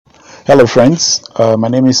Hello, friends. My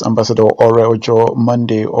name is Ambassador Oreojo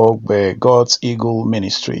Monday Ogbe, God's Eagle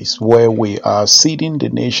Ministries, where we are seeding the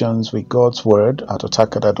nations with God's Word at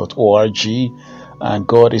otakada.org, and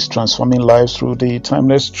God is transforming lives through the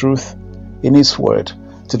timeless truth in His Word.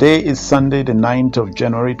 Today is Sunday, the 9th of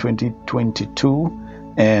January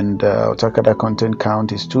 2022, and Otakada content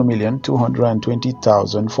count is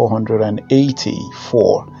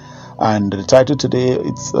 2,220,484. And the title today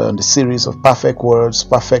is the series of perfect words,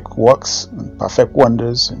 perfect works, and perfect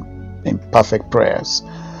wonders, and perfect prayers.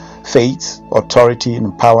 Faith, authority,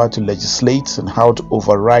 and power to legislate and how to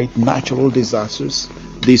override natural disasters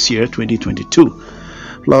this year, 2022.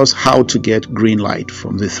 Plus, how to get green light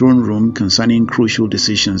from the throne room concerning crucial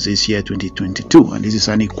decisions this year, 2022. And this is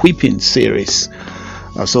an equipping series.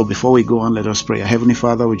 So before we go on, let us pray. Heavenly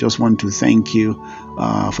Father, we just want to thank you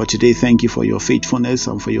for today. Thank you for your faithfulness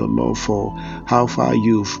and for your love, for how far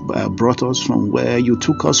you've brought us from where you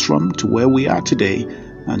took us from to where we are today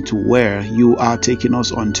and to where you are taking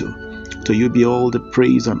us onto. To you be all the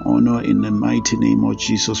praise and honor in the mighty name of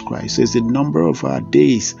Jesus Christ. As the number of our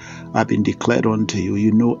days have been declared unto you,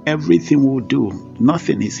 you know everything we'll do.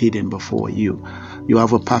 Nothing is hidden before you. You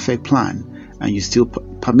have a perfect plan, and you still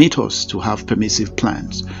permit us to have permissive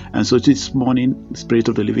plans. And so this morning, Spirit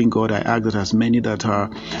of the living God, I ask that as many that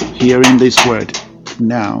are hearing this word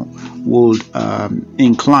now would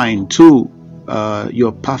incline to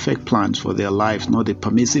your perfect plans for their lives, not the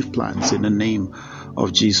permissive plans, in the name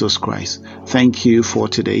of Jesus Christ. Thank you for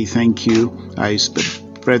today. Thank you. I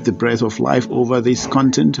spread the breath of life over this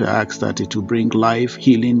content. I ask that it will bring life,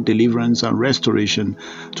 healing, deliverance, and restoration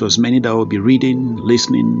to as many that will be reading,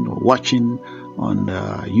 listening, or watching on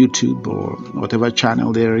YouTube or whatever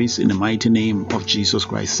channel there is, in the mighty name of Jesus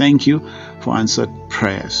Christ. Thank you for answered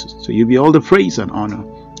prayers. So you be all the praise and honor.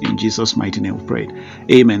 In Jesus' mighty name we pray.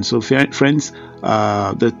 Amen. So friends,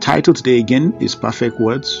 the title today again is Perfect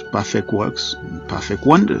Words, Perfect Works, and Perfect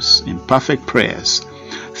Wonders, and Perfect Prayers.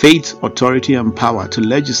 Faith, authority, and power to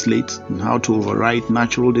legislate and how to override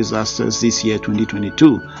natural disasters this year,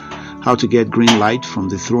 2022. How to get green light from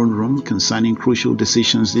the throne room concerning crucial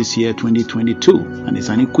decisions this year, 2022. And it's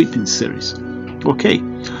an equipping series. Okay.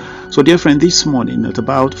 So dear friend, this morning at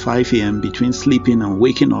about 5 a.m. between sleeping and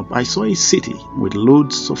waking up, I saw a city with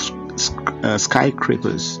loads of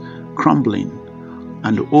skyscrapers crumbling,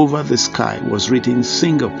 and over the sky was written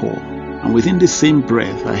Singapore. And within the same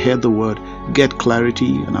breath, I heard the word get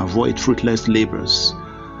clarity and avoid fruitless labors,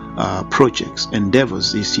 projects,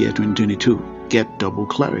 endeavors this year 2022. Get double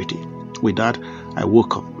clarity. With that, I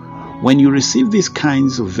woke up. When you receive these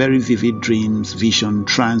kinds of very vivid dreams, vision,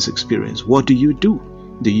 trance experience, what do?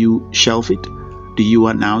 Do you shelf it? Do you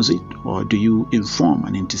announce it? Or do you inform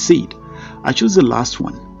and intercede? I chose the last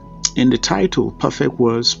one. In the title, Perfect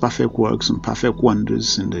Words, Perfect Works, and Perfect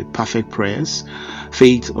Wonders, and the Perfect Prayers,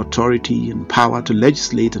 faith, authority, and power to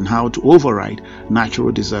legislate and how to override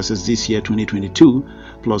natural disasters this year, 2022,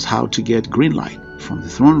 plus how to get green light from the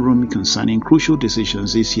throne room concerning crucial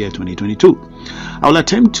decisions this year, 2022. I will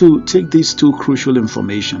attempt to take these two crucial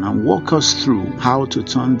information and walk us through how to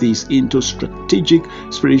turn these into strategic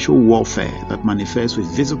spiritual warfare that manifests with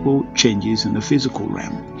visible changes in the physical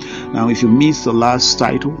realm. Now, if you missed the last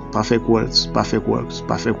title, Perfect Words, Perfect Works,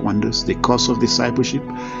 Perfect Wonders, the course of discipleship,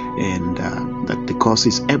 and that the course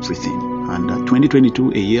is everything. And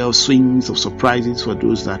 2022, a year of swings, of surprises for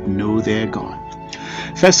those that know their God.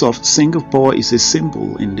 First off, Singapore is a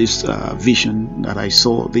symbol in this vision that I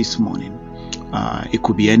saw this morning. It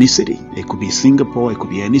could be any city. It could be Singapore. It could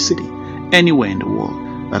be any city, anywhere in the world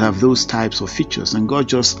that have those types of features. And God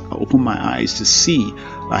just opened my eyes to see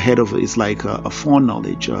ahead of it. It's like a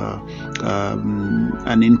foreknowledge,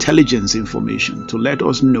 an intelligence information to let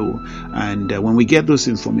us know. And when we get those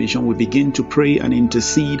information, we begin to pray and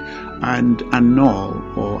intercede and annul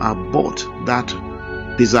or abort that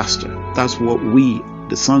disaster. That's what we,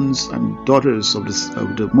 the sons and daughters of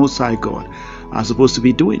the Most High God, are supposed to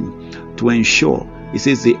be doing to ensure. It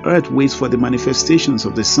says the earth waits for the manifestations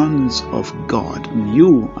of the sons of God. And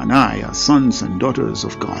you and I are sons and daughters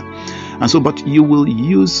of God. And so, but you will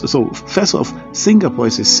use, so first off, Singapore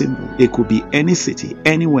is a symbol. It could be any city,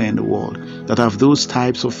 anywhere in the world that have those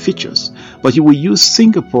types of features. But you will use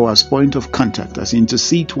Singapore as point of contact, as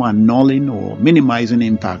intercede to annulling or minimizing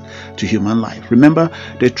impact to human life. Remember,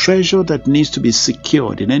 the treasure that needs to be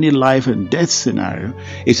secured in any life and death scenario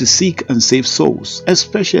is to seek and save souls,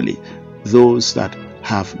 especially those that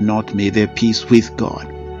have not made their peace with God.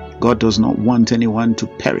 God does not want anyone to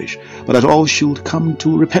perish, but that all should come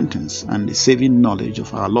to repentance and the saving knowledge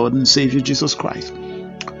of our Lord and Savior Jesus Christ.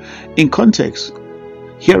 In context,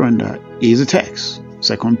 hereunder is a text,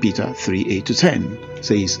 2 Peter 3:8-10.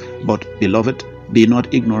 says, "But beloved, be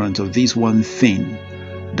not ignorant of this one thing,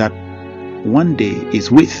 that one day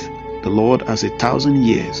is with the Lord as 1,000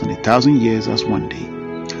 years, and 1,000 years as one day."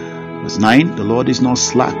 Verse 9, "The Lord is not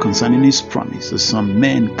slack concerning his promise, as some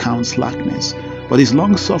men count slackness, but is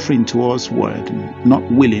long-suffering towards word,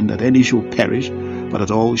 not willing that any should perish, but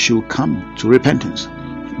that all should come to repentance.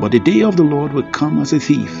 But the day of the Lord will come as a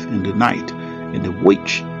thief in the night, in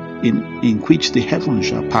which the heavens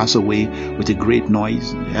shall pass away with a great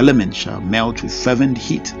noise, and the elements shall melt with fervent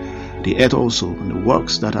heat. The earth also and the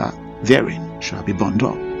works that are therein shall be burned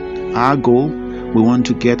up." Our goal, we want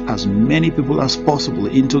to get as many people as possible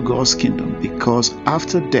into God's kingdom, because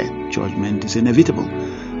after death, judgment is inevitable.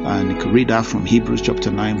 And you can read that from Hebrews chapter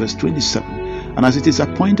 9 verse 27. "And as it is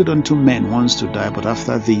appointed unto men once to die, but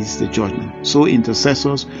after this the judgment. So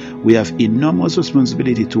intercessors, we have enormous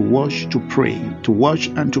responsibility to watch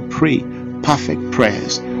and to pray perfect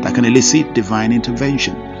prayers that can elicit divine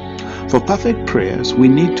intervention. For perfect prayers, we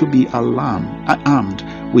need to be armed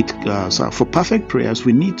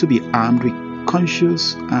with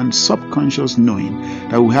conscious and subconscious knowing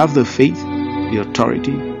that we have the faith, the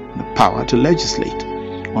authority, the power to legislate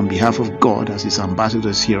on behalf of God as his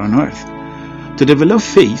ambassadors here on earth. To develop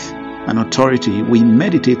faith and authority, we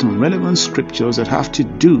meditate on relevant scriptures that have to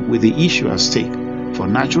do with the issue at stake. For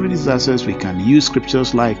natural disasters, we can use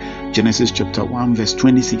scriptures like Genesis chapter 1 verse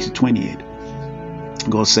 26 to 28.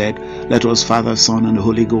 God said, "Let us, Father, Son, and the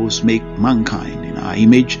Holy Ghost, make mankind in our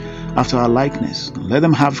image, after our likeness, and let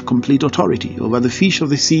them have complete authority over the fish of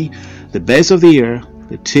the sea, the birds of the air,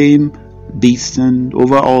 the tame beasts, and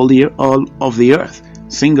over all of the earth,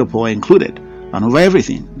 Singapore included, and over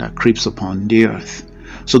everything that creeps upon the earth."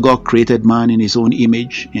 So God created man in his own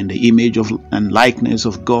image. In the image and likeness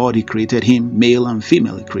of God, he created him, male and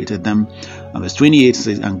female, he created them. And verse 28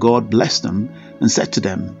 says, "And God blessed them and said to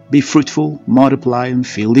them, Be fruitful, multiply, and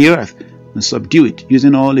fill the earth, and subdue it,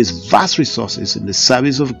 using all its vast resources in the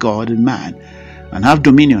service of God and man, and have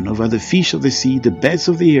dominion over the fish of the sea, the birds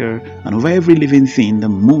of the air, and over every living thing that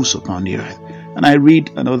moves upon the earth." And I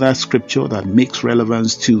read another scripture that makes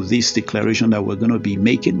relevance to this declaration that we're going to be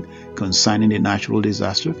making concerning the natural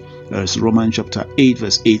disaster. There's Romans chapter 8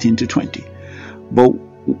 verse 18 to 20.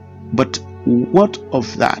 But what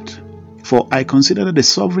of that? For I consider that the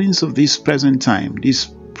sovereigns of this present time, this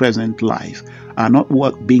present life, are not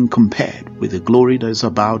what being compared with the glory that is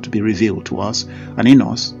about to be revealed to us and in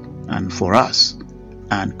us and for us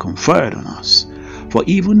and conferred on us. For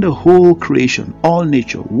even the whole creation, all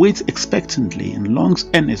nature, waits expectantly and longs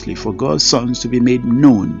earnestly for God's sons to be made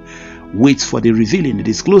known, waits for the revealing, the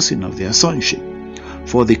disclosing of their sonship.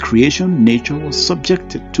 For the creation, nature was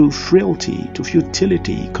subjected to frailty, to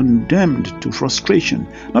futility, condemned to frustration,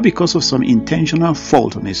 not because of some intentional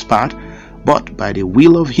fault on his part, but by the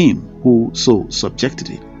will of him who so subjected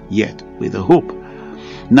it, yet with a hope.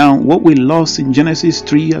 Now, what we lost in Genesis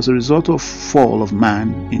 3 as a result of fall of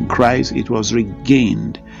man in Christ, it was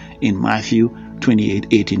regained in Matthew 28,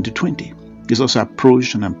 18 to 20. Jesus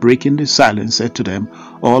approached and breaking the silence said to them,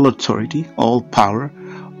 "All authority, all power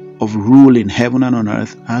of rule in heaven and on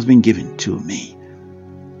earth has been given to me."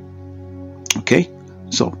 Okay,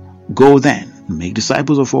 so go then and make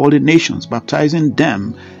disciples of all the nations, baptizing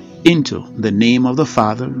them into the name of the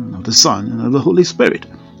Father, and of the Son, and of the Holy Spirit,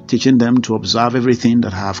 teaching them to observe everything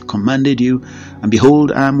that I have commanded you. And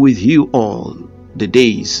behold, I am with you all the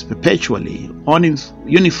days, perpetually,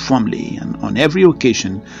 uniformly, and on every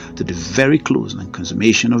occasion, to the very close and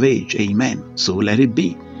consummation of age. Amen. So let it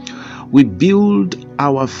be. We build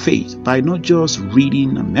our faith by not just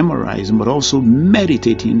reading and memorizing, but also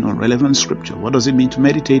meditating on relevant scripture. What does it mean to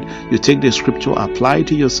meditate? You take the scripture, apply it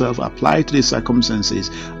to yourself, apply it to the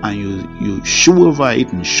circumstances, and you chew over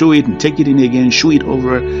it and show it and take it in again, chew it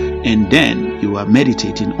over, and then you are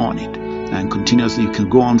meditating on it. And continuously, you can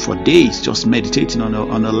go on for days just meditating on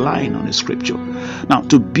a line on a scripture. Now,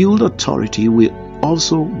 to build authority, we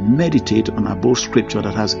also meditate on a both scripture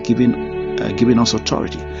that has given us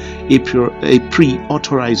authority, a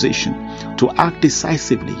pre-authorization to act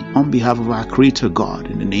decisively on behalf of our Creator God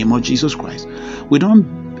in the name of Jesus Christ. We don't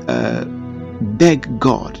beg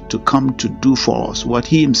God to come to do for us what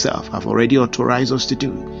He Himself have already authorized us to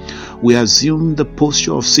do. We assume the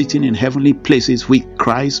posture of sitting in heavenly places with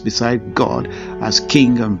Christ beside God as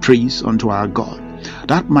King and Priest unto our God.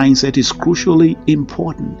 That mindset is crucially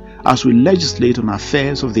important as we legislate on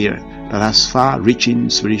affairs of the earth that has far-reaching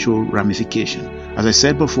spiritual ramification. As I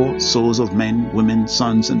said before, souls of men, women,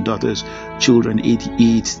 sons and daughters, children,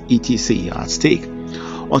 etc. are at stake.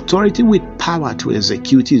 Authority with power to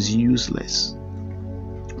execute is useless.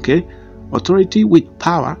 Okay? Authority with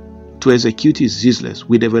power to execute is useless.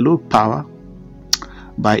 We develop power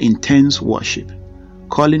by intense worship.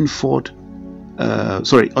 Calling forth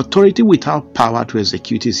authority without power to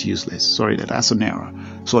execute is useless. Sorry, that's an error.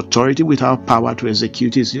 So authority without power to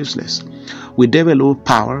execute is useless. We develop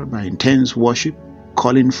power by intense worship,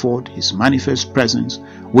 calling forth His manifest presence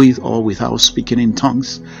with or without speaking in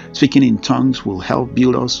tongues. Speaking in tongues will help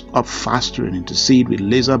build us up faster and intercede with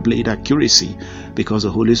laser blade accuracy, because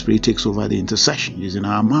the Holy Spirit takes over the intercession using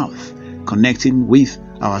our mouth, connecting with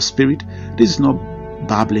our spirit. This is not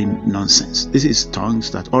babbling nonsense. This is tongues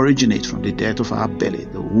that originate from the depth of our belly,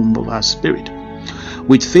 the womb of our spirit.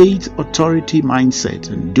 With faith, authority, mindset,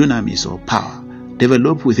 and dunamis or power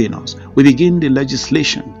develop within us, we begin the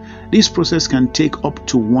legislation. This process can take up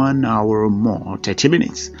to 1 hour or more, 30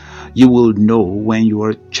 minutes. You will know when you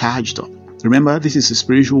are charged up. Remember, this is a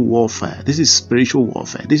spiritual warfare. This is spiritual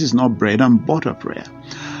warfare. This is not bread and butter prayer.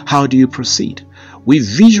 How do you proceed? We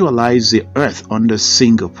visualize the earth under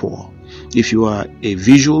Singapore. If you are a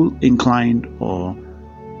visual inclined, or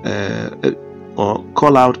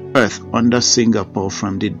call out earth under Singapore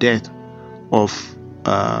from the depth of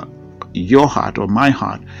your heart or my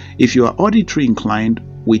heart. If you are auditory inclined,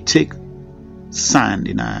 we take sand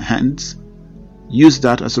in our hands, use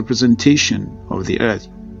that as a representation of the earth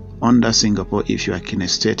under Singapore. If you are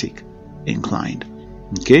kinesthetic inclined,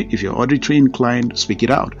 okay, if you're auditory inclined, speak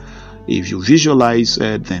it out. If you visualize,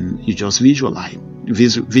 then you just visualize.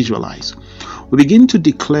 We begin to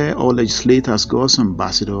declare or legislate as God's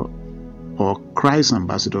ambassador or Christ's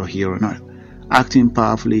ambassador here on earth, acting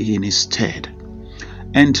powerfully in His stead.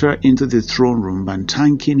 Enter into the throne room by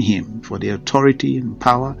thanking Him for the authority and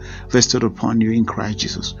power vested upon you in Christ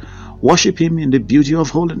Jesus. Worship Him in the beauty of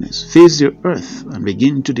holiness. Face the earth and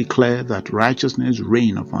begin to declare that righteousness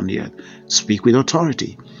reign upon the earth. Speak with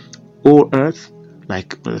authority. O earth,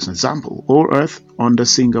 like as an example, O earth under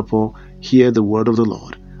Singapore, hear the word of the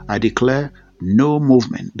Lord. I declare no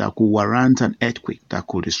movement that could warrant an earthquake that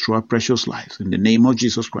could destroy precious lives. In the name of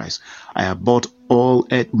Jesus Christ, I abort all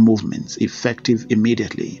earth movements effective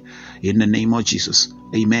immediately. In the name of Jesus,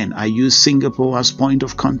 amen. I use Singapore as point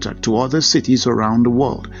of contact to other cities around the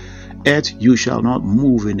world. Earth, you shall not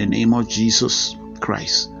move in the name of Jesus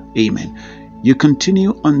Christ. Amen. You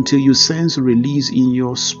continue until you sense a release in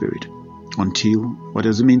your spirit. Until, what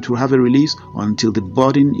does it mean to have a release? Until the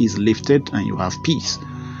burden is lifted and you have peace.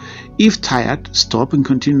 If tired, stop and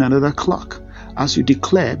continue another clock. As you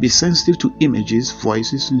declare, be sensitive to images,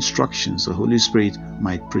 voices, instructions the Holy Spirit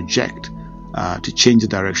might project to change the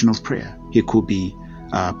direction of prayer. It could be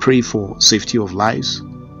pray for safety of lives.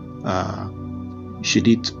 Should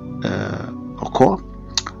it occur,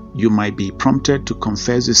 you might be prompted to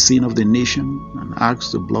confess the sin of the nation and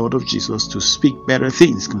ask the blood of Jesus to speak better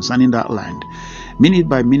things concerning that land. Minute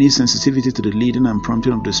by minute sensitivity to the leading and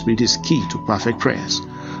prompting of the Spirit is key to perfect prayers.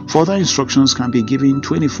 Further instructions can be given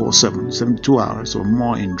 24/7, 72 hours or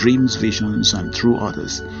more in dreams, visions, and through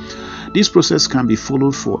others. This process can be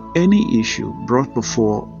followed for any issue brought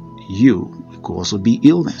before you. It could also be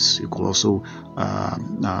illness. You could also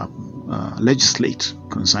legislate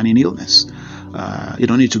concerning illness. You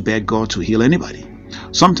don't need to beg God to heal anybody.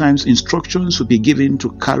 Sometimes instructions will be given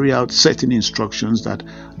to carry out certain instructions that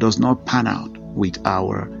does not pan out with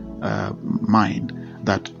our mind,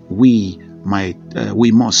 that we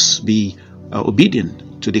must be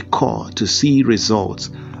obedient to the call to see results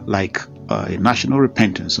like a national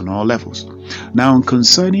repentance on all levels. Now,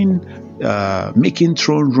 concerning making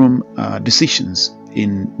throne room decisions,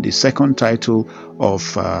 in the second title of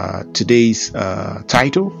today's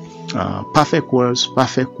title, perfect words,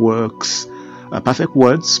 perfect works, perfect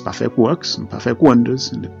words, perfect works, and perfect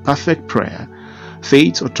wonders, and the perfect prayer,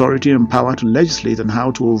 faith, authority, and power to legislate on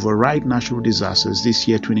how to override natural disasters this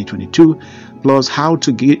year 2022, plus how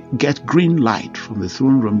to get green light from the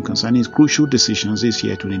throne room concerning crucial decisions this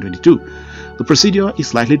year 2022. The procedure is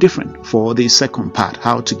slightly different for the second part,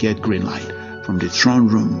 how to get green light from the throne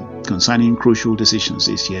room concerning crucial decisions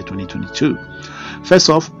this year 2022.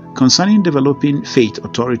 First off, concerning developing faith,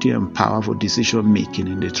 authority, and power for decision making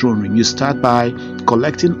in the throne room, you start by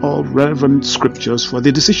collecting all relevant scriptures for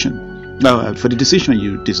the decision. For the decision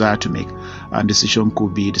you desire to make. And decision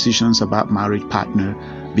could be decisions about marriage partner,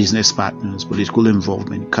 business partners, political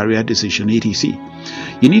involvement, career decision, etc.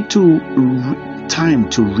 You need to time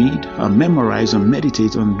to read, memorize, and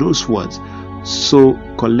meditate on those words.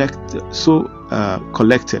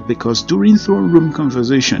 Collected, because during throne room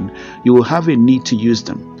conversation you will have a need to use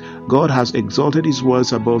them. God has exalted His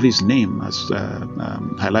words above His name, as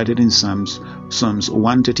highlighted in Psalms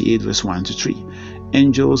 138 verse 1 to 3.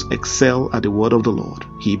 Angels excel at the word of the Lord,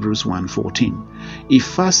 Hebrews 1:14. If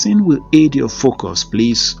fasting will aid your focus,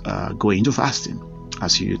 please go into fasting.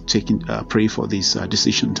 as you pray for this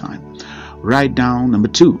decision time. Write down, number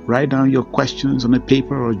 2, write down your questions on a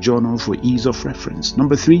paper or journal for ease of reference.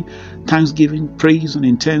 Number 3, thanksgiving, praise, and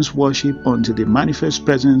intense worship until the manifest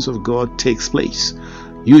presence of God takes place.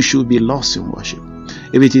 You should be lost in worship.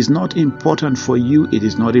 If it is not important for you, it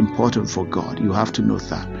is not important for God. You have to know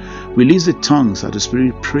that. Release the tongues that the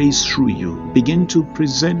Spirit prays through you. Begin to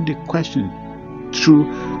present the question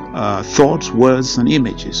through thoughts, words, and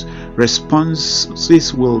images.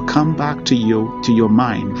 Responses will come back to your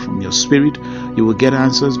mind from your spirit. You will get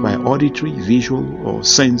answers by auditory, visual, or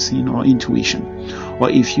sensing or intuition. Or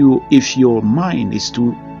if your mind is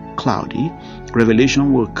too cloudy,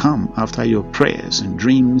 revelation will come after your prayers and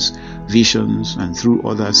dreams, visions, and through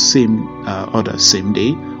other same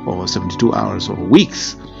day or 72 hours or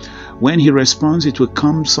weeks. When he responds, it will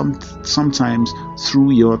come sometimes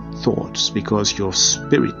through your thoughts, because your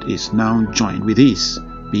spirit is now joined with his.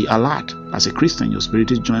 Be alert. As a Christian, your spirit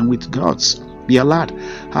is joined with God's. Be alert.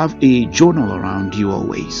 Have a journal around you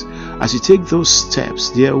always. As you take those steps,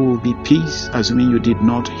 there will be peace, assuming you did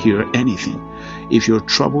not hear anything. If you're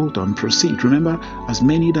troubled, don't proceed. Remember, as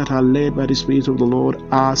many that are led by the Spirit of the Lord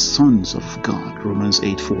are sons of God. Romans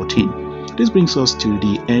 8:14. This brings us to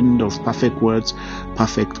the end of perfect words,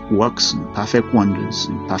 perfect works, and perfect wonders,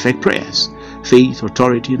 and perfect prayers. Faith,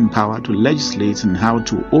 authority, and power to legislate and how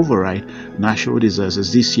to override natural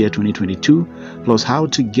disasters this year 2022, plus how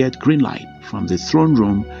to get green light from the throne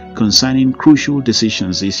room concerning crucial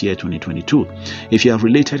decisions this year 2022. If you have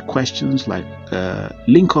related questions,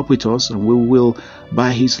 link up with us, and we will,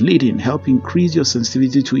 by his leading, help increase your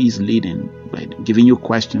sensitivity to his leading by giving you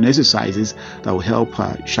question exercises that will help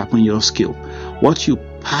sharpen your skill. What you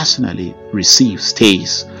personally receive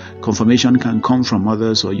stays. Confirmation can come from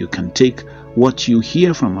others, or you can take what you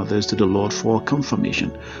hear from others to the Lord for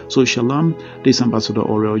confirmation. So shalom. This is Ambassador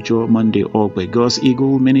Oreojo Monday by God's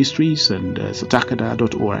Eagle Ministries and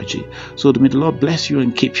satakada.org. So may the Lord bless you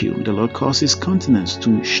and keep you. May the Lord cause his countenance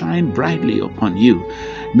to shine brightly upon you.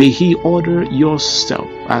 May he order your steps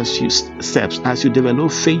as you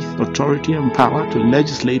develop faith, authority, and power to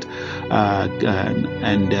legislate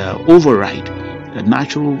and override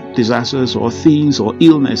natural disasters or things or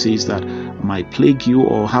illnesses that might plague you,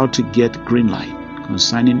 or how to get green light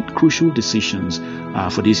concerning crucial decisions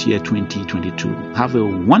for this year 2022. Have a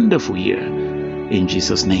wonderful year in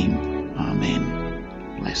Jesus' name.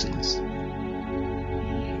 Amen. Blessings.